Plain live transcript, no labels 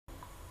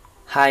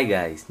Hi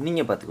guys,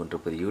 நீங்கள்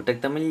பார்த்துக்கொண்டிருப்பது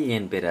யூடெக் தமிழ்.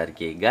 என் பேர்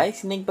RK.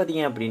 Guys, இன்றைக்கி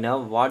பார்த்தீங்க அப்படின்னா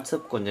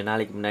வாட்ஸ்அப் கொஞ்சம்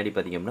நாளைக்கு முன்னாடி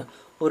பார்த்திங்க அப்படின்னா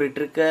ஒரு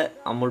ட்ரிக்கை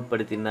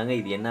அமுல்படுத்தியிருந்தாங்க.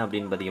 இது என்ன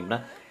அப்படின்னு பார்த்திங்க அப்படின்னா,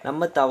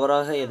 நம்ம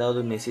தவறாக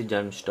ஏதாவது மெசேஜ்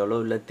அனுப்பிச்சிட்டாலோ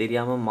இல்லை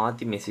தெரியாமல்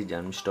மாற்றி மெசேஜ்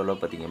அனுப்பிச்சிட்டாலோ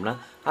பார்த்திங்க அப்படின்னா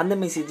அந்த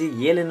மெசேஜ்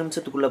 7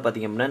 நிமிஷத்துக்குள்ளே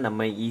பார்த்திங்க அப்படின்னா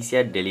நம்ம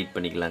ஈஸியாக டெலீட்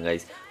பண்ணிக்கலாம்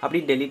காய்ஸ்.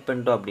 அப்படி டெலீட்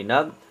பண்ணிட்டோம் அப்படின்னா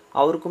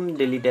அவருக்கும்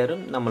டெலீட்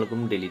ஆயிரும்,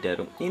 நம்மளுக்கும் டெலீட்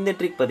ஆயிரும். இந்த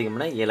ட்ரிக் பார்த்திங்க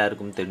அப்படின்னா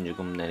எல்லாருக்கும்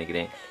தெரிஞ்சுக்கும்னு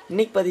நினைக்கிறேன்.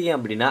 இன்றைக்கி பார்த்திங்க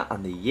அப்படின்னா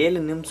அந்த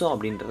 7 நிமிஷம்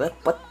அப்படின்றத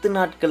 10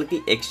 நாட்களுக்கு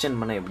எக்ஸ்டெண்ட்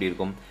பண்ண எப்படி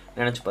இருக்கும்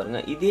நினச்சி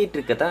பாருங்கள். இதே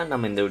ட்ரிக்கை தான்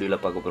நம்ம இந்த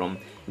வீடியோவில் பார்க்க போகிறோம்.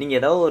 நீங்கள்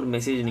ஏதாவது ஒரு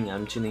மெசேஜ் நீங்கள்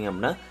அனுப்பிச்சிருந்தீங்க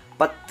அப்படின்னா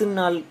 10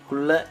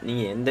 நாளுக்குள்ளே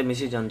நீங்கள் எந்த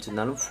மெசேஜ்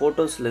அனுப்பிச்சிருந்தாலும்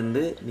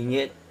ஃபோட்டோஸ்லேருந்து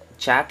நீங்கள்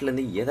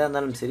சேட்லேருந்து எதாக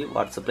இருந்தாலும் சரி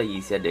வாட்ஸ்அப்பில்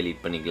ஈஸியாக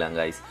டெலீட் பண்ணிக்கலாம்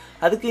காய்ஸ்.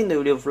 அதுக்கு இந்த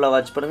வீடியோ ஃபுல்லாக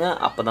வாட்ச் பண்ணுங்கள்,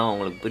 அப்போ தான்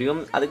உங்களுக்கு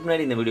புரியும். அதுக்கு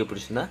முன்னாடி இந்த வீடியோ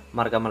பிடிச்சிருந்தா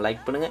மறக்காமல்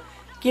லைக் பண்ணுங்கள்,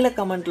 கீழே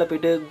கமெண்ட்டில்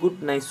போய்ட்டு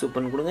குட் நைஸ்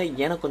சூப்பர்னு கொடுங்க.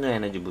 எனக்கு கொஞ்சம்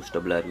எனர்ஜி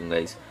பூஸ்டபுளாக இருக்கும்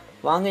கைஸ்.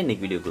 வாங்க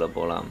இன்றைக்கி வீடியோக்குள்ளே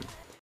போகலாம்.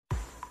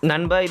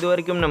 நண்பா, இது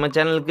வரைக்கும் நம்ம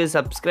சேனலுக்கு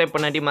சப்ஸ்கிரைப்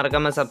பண்ணாட்டி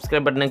மறக்காமல்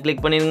சப்ஸ்கிரைப் பட்டனை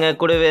கிளிக் பண்ணிடுங்க.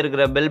 கூடவே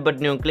இருக்கிற பெல்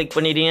பட்டனையும் கிளிக்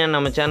பண்ணிட்டீங்க.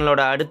 நம்ம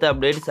சேனலோட அடுத்த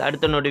அப்டேட்ஸ்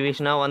அடுத்த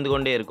நோட்டிஃபிகேஷனாக வந்து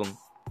கொண்டே இருக்கும்.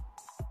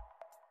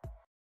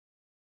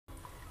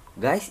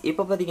 காய்ஸ்,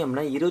 இப்போ பார்த்திங்க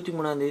அப்படின்னா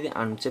 23ஆம் தேதி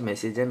அனுப்பிச்ச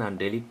மெசேஜை நான்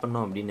டெலீட்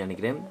பண்ணோம் அப்படின்னு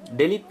நினைக்கிறேன்.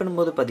 டெலீட்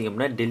பண்ணும்போது பார்த்திங்க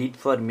அப்படின்னா டெலீட்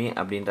ஃபார் மீ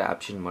அப்படின்ற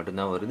ஆப்ஷன்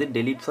மட்டும்தான் வருது.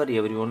 டெலீட் ஃபார்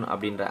எவ்ரி ஒன்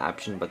அப்படின்ற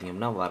ஆப்ஷன் பார்த்திங்க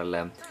அப்படின்னா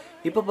வரலை.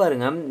 இப்போ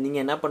பாருங்கள்,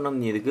 நீங்கள் என்ன பண்ணணும்,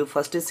 இதுக்கு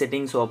ஃபஸ்ட்டு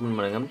செட்டிங்ஸ் ஓப்பன்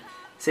பண்ணுங்கள்.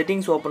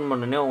 செட்டிங்ஸ் ஓப்பன்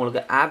பண்ணோடனே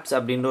உங்களுக்கு ஆப்ஸ்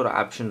அப்படின்ற ஒரு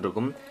ஆப்ஷன்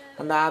இருக்கும்.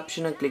 அந்த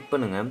ஆப்ஷனை கிளிக்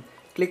பண்ணுங்கள்.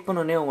 கிளிக்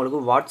பண்ணோடனே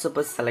உங்களுக்கு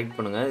வாட்ஸ்அப்பை செலக்ட்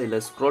பண்ணுங்கள்.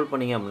 இதில் ஸ்க்ரோல்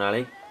பண்ணிங்க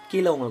அப்படின்னாலே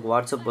கீழே உங்களுக்கு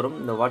வாட்ஸ்அப் வரும்.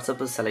 இந்த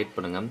வாட்ஸ்அப்பை செலக்ட்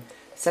பண்ணுங்கள்.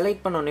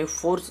 செலக்ட் பண்ணோடனே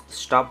ஃபோர்ஸ்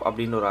ஸ்டாப்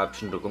அப்படின்ற ஒரு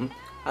ஆப்ஷன் இருக்கும்.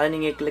 அதை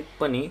நீங்கள் கிளிக்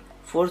பண்ணி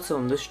ஃபோர்ஸை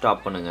வந்து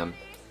ஸ்டாப் பண்ணுங்கள்.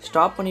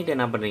 ஸ்டாப் பண்ணிவிட்டு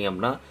என்ன பண்ணுறீங்க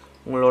அப்படின்னா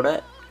உங்களோட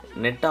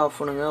நெட்டை ஆஃப்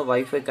பண்ணுங்கள்.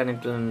 வைஃபை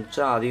கனெக்ட்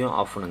இருந்துச்சா அதையும்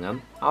ஆஃப் பண்ணுங்கள்.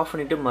 ஆஃப்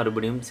பண்ணிவிட்டு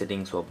மறுபடியும்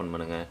செட்டிங்ஸ் ஓப்பன்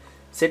பண்ணுங்கள்.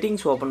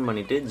 செட்டிங்ஸ் ஓப்பன்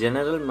பண்ணிவிட்டு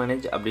ஜெனரல்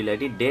மேனேஜ் அப்படி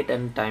இல்லாட்டி டேட்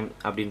அண்ட் டைம்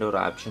அப்படின்ற ஒரு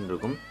ஆப்ஷன்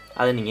இருக்கும்.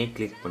 அதை நீங்கள்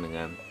கிளிக்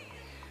பண்ணுங்கள்.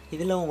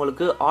 இதில்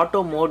உங்களுக்கு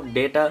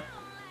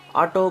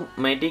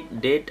ஆட்டோமேட்டிக்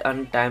டேட்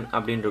அண்ட் டைம்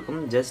அப்படின்னு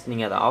இருக்கும். ஜஸ்ட்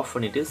நீங்கள் அதை ஆஃப்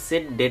பண்ணிவிட்டு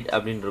செட் டேட்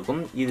அப்படின்னு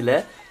இருக்கும். இதில்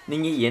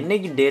நீங்கள்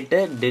என்றைக்கு டேட்டை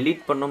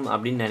டெலீட் பண்ணணும்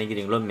அப்படின்னு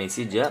நினைக்கிறீங்களோ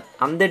மெசேஜை,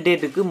 அந்த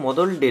டேட்டுக்கு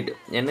முதல் டேட்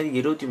என்னது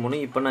 23,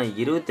 இப்போ நான்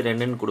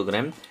 22ன்னு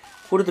கொடுக்குறேன்.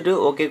 கொடுத்துட்டு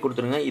ஓகே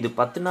கொடுத்துருங்க. இது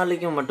 10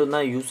 நாளைக்கு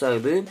மட்டும்தான் யூஸ்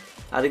ஆகுது.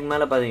 அதுக்கு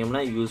மேலே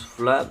பார்த்தீங்கன்னா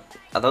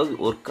யூஸ்ஃபுல்லாக அதாவது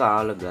ஒர்க்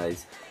ஆகலை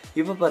காய்ஸ்.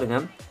 இப்போ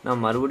பாருங்கள்,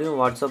 நான் மறுபடியும்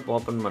வாட்ஸ்அப்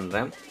ஓப்பன்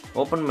பண்ணுறேன்.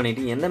 ஓப்பன்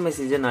பண்ணிவிட்டு எந்த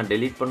மெசேஜை நான்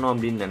டெலீட் பண்ணோம்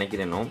அப்படின்னு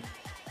நினைக்கிறேனோ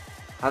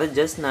அதை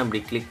ஜஸ்ட் நான்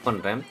இப்படி கிளிக்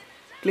பண்ணுறேன்.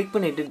 கிளிக்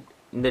பண்ணிவிட்டு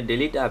இந்த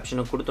டெலீட்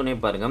ஆப்ஷனை கொடுத்தோன்னே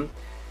பாருங்கள்,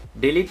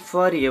 டெலீட்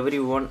ஃபார் எவ்ரி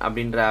ஒன்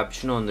அப்படின்ற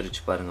ஆப்ஷனும்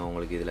வந்துருச்சு பாருங்கள்.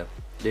 உங்களுக்கு இதில்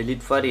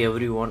டெலீட் ஃபார்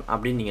எவ்ரி ஒன்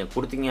அப்படின்னு நீங்கள்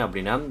கொடுத்தீங்க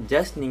அப்படின்னா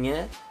ஜஸ்ட்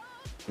நீங்கள்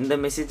இந்த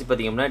மெசேஜ்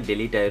பார்த்திங்கன்னா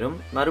டெலீட் ஆயிரும்.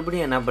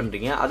 மறுபடியும் என்ன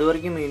பண்ணுறீங்க, அது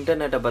வரைக்கும்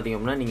இன்டர்நெட்டை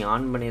பார்த்திங்கன்னா நீங்கள்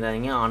ஆன்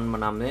பண்ணிடாதீங்க. ஆன்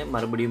பண்ணாமல்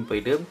மறுபடியும்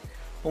போய்ட்டு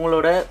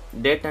உங்களோட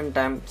டேட் அண்ட்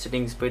டைம்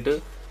செட்டிங்ஸ் போய்ட்டு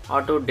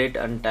ஆட்டோ டேட்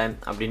அண்ட் டைம்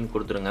அப்படின்னு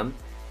கொடுத்துருங்க.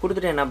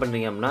 கொடுத்துட்டு என்ன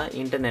பண்ணுறீங்க அப்படின்னா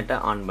இன்டர்நெட்டை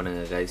ஆன்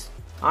பண்ணுங்கள் கைஸ்.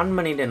 ஆன்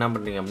பண்ணிவிட்டு என்ன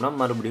பண்ணுறீங்க அப்படின்னா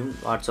மறுபடியும்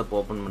வாட்ஸ்அப்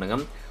ஓப்பன்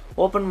பண்ணுங்கள்.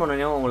 ஓப்பன்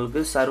பண்ணோடனே உங்களுக்கு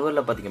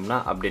சர்வரில் பார்த்திங்கன்னா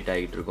அப்டேட்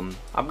ஆகிட்டு இருக்கும்.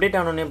 அப்டேட்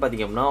ஆனோடனே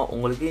பார்த்திங்கன்னா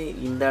உங்களுக்கு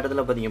இந்த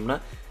இடத்துல பார்த்திங்கன்னா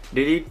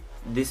டெலீட்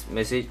திஸ்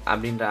மெசேஜ்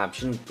அப்படின்ற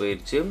ஆப்ஷன்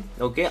போயிடுச்சு.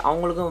 ஓகே,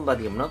 அவங்களுக்கும்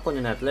பார்த்திங்கன்னா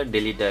கொஞ்சம் நேரத்தில்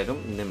டெலீட்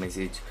ஆகிடும் இந்த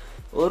மெசேஜ்.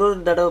 ஒரு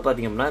தடவை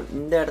பார்த்திங்கன்னா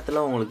இந்த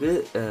இடத்துல உங்களுக்கு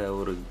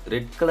ஒரு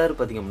ரெட் கலர்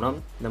பார்த்திங்கன்னா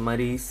இந்த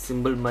மாதிரி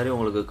சிம்பிள் மாதிரி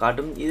உங்களுக்கு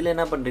காட்டும். இதில்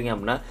என்ன பண்ணுறீங்க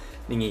அப்படின்னா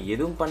நீங்கள்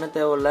எதுவும் பண்ண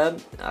தேவையில்ல,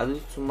 அது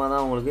சும்மா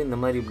தான் உங்களுக்கு இந்த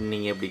மாதிரி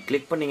நீங்கள் இப்படி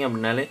கிளிக் பண்ணிங்க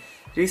அப்படின்னாலே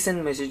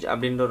ரீசெண்ட் மெசேஜ்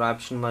அப்படின்ற ஒரு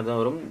ஆப்ஷன் மாதிரி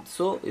தான் வரும்.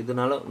 ஸோ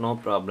இதனால நோ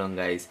ப்ராப்ளம்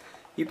கைஸ்.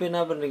 இப்போ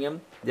என்ன பண்ணுறீங்க,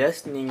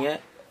 ஜஸ்ட் நீங்கள்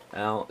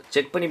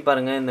செக் பண்ணி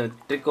பாருங்கள். இந்த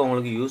ட்ரிக்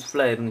உங்களுக்கு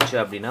யூஸ்ஃபுல்லாக இருந்துச்சு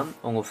அப்படின்னா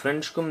உங்கள்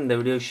ஃப்ரெண்ட்ஸ்க்கும் இந்த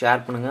வீடியோ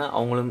ஷேர் பண்ணுங்கள்,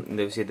 அவங்களும்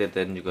இந்த விஷயத்தை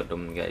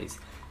தெரிஞ்சுக்கட்டும் கைஸ்.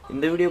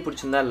 இந்த வீடியோ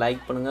பிடிச்சிருந்தா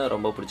லைக் பண்ணுங்கள்,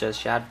 ரொம்ப பிடிச்சா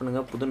ஷேர்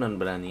பண்ணுங்கள். புது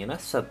நண்பராக இருந்தீங்கன்னா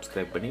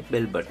சப்ஸ்கிரைப் பண்ணி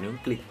பெல் பட்டனையும்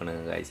கிளிக்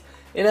பண்ணுங்கள் கைஸ்.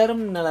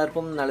 எல்லோரும் நல்லா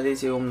இருப்போம், நல்லதே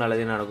செய்வோம்,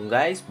 நல்லதே நடக்கும்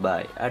கைஸ்.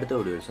 பாய். அடுத்த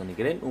வீடியோ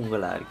சந்திக்கிறேன்.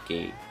 உங்கள்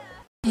ஆர்கே.